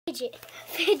Fidget,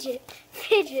 fidget,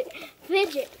 fidget,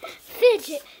 fidget,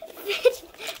 fidget, fidget,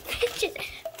 fidget,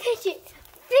 fidget,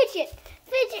 fidget,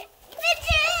 fidget,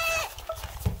 fidget.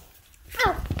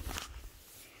 Oh,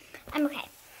 I'm okay.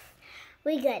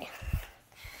 We good.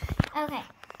 Okay.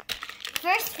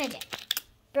 First fidget.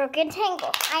 Broken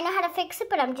tangle. I know how to fix it,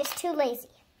 but I'm just too lazy.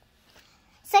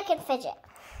 Second fidget.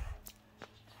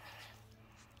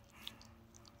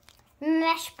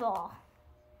 Mesh ball.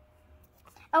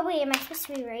 Oh wait, am I supposed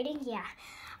to be rating? Yeah.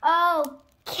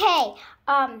 Okay.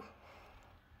 10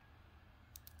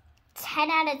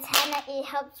 out of 10. It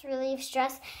helps relieve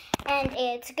stress, and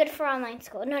it's good for online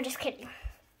school. No, just kidding.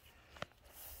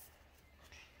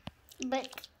 But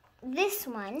this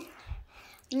one,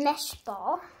 mesh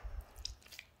ball.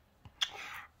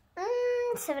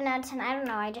 7 out of 10. I don't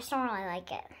know. I just don't really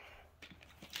like it.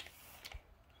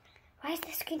 Why is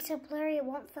the screen so blurry? It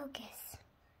won't focus.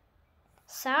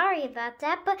 Sorry about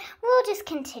that, but we'll just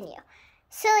continue.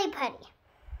 Silly putty.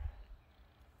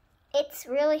 It's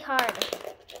really hard.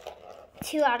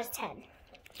 2 out of 10.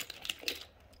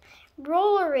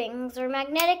 Roller rings or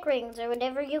magnetic rings or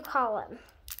whatever you call them.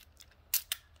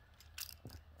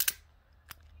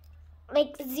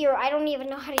 Like 0. I don't even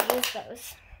know how to use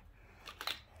those.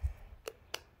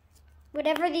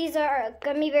 Whatever these are,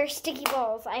 gummy bear sticky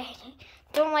balls. I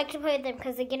don't like to play with them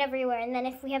because they get everywhere. And then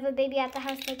if we have a baby at the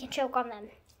house, they can choke on them.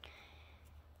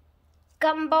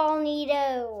 Gumball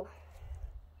Neato.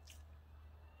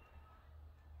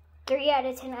 3 out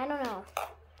of 10. I don't know.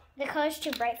 The color's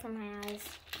too bright for my eyes.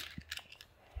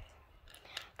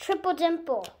 Triple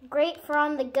dimple. Great for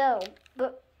on the go,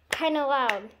 but kind of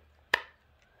loud.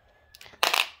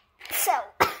 So,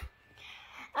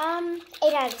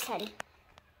 8 out of 10.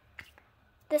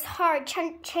 This hard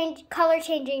color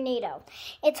changing Neato.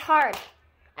 It's hard.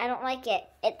 I don't like it.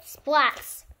 It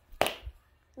splats.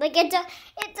 Like it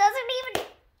doesn't even.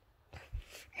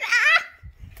 Ah!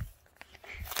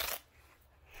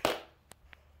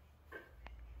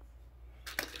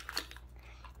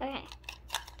 Okay.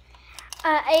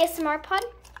 ASMR pod,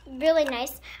 really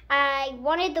nice. I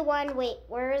wanted the one. Wait,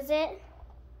 where is it?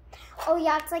 Oh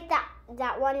yeah, it's like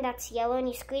that one that's yellow and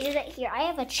you squeeze it here. I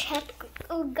have a check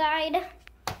guide.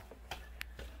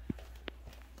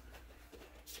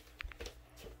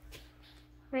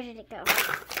 Where did it go?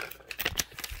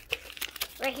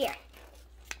 Right here.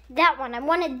 That one. I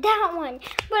wanted that one,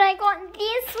 but I got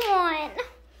this one.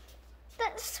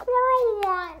 That swirl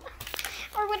one.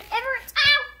 Or whatever it's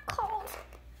called.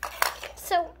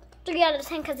 So, 3 out of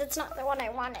 10 because it's not the one I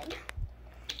wanted.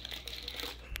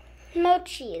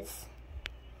 Mochis.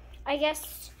 I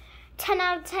guess 10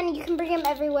 out of 10. You can bring them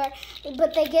everywhere,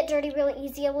 but they get dirty really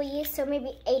easily, so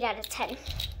maybe 8 out of 10.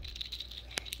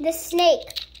 The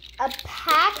snake. A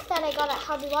pack that I got at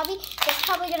Hobby Lobby. There's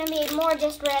probably going to be more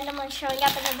just randomly showing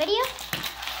up in the video.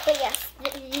 But yes,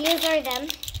 these are them.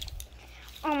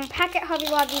 Pack at Hobby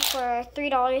Lobby for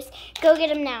 $3. Go get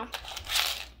them now.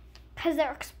 Because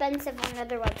they're expensive on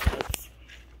other websites.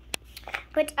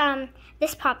 But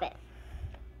this Poppet.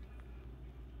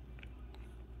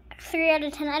 3 out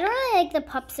of 10. I don't really like the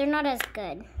pups. They're not as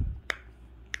good.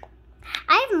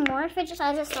 I have more fidgets.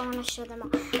 I just don't want to show them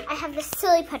all. I have this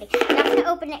silly putty. I'm not going to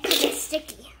open it because it's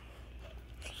sticky.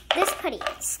 This putty,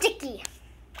 sticky.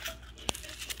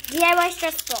 DIY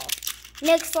stressful.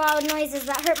 Makes loud noises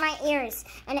that hurt my ears,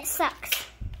 and it sucks.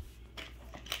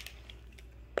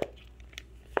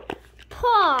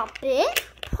 Pop it,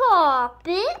 pop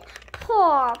it,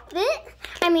 pop it.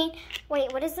 I mean,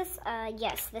 wait, what is this?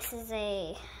 Yes, this is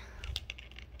a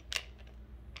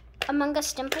Among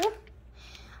Us dimple.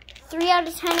 3 out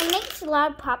of 10. It makes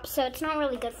loud pops, so it's not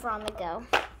really good for on the go.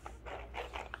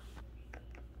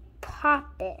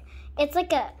 Pop it. It's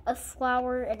like a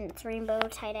flower and it's rainbow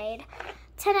tie-dyed.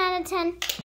 10 out of 10.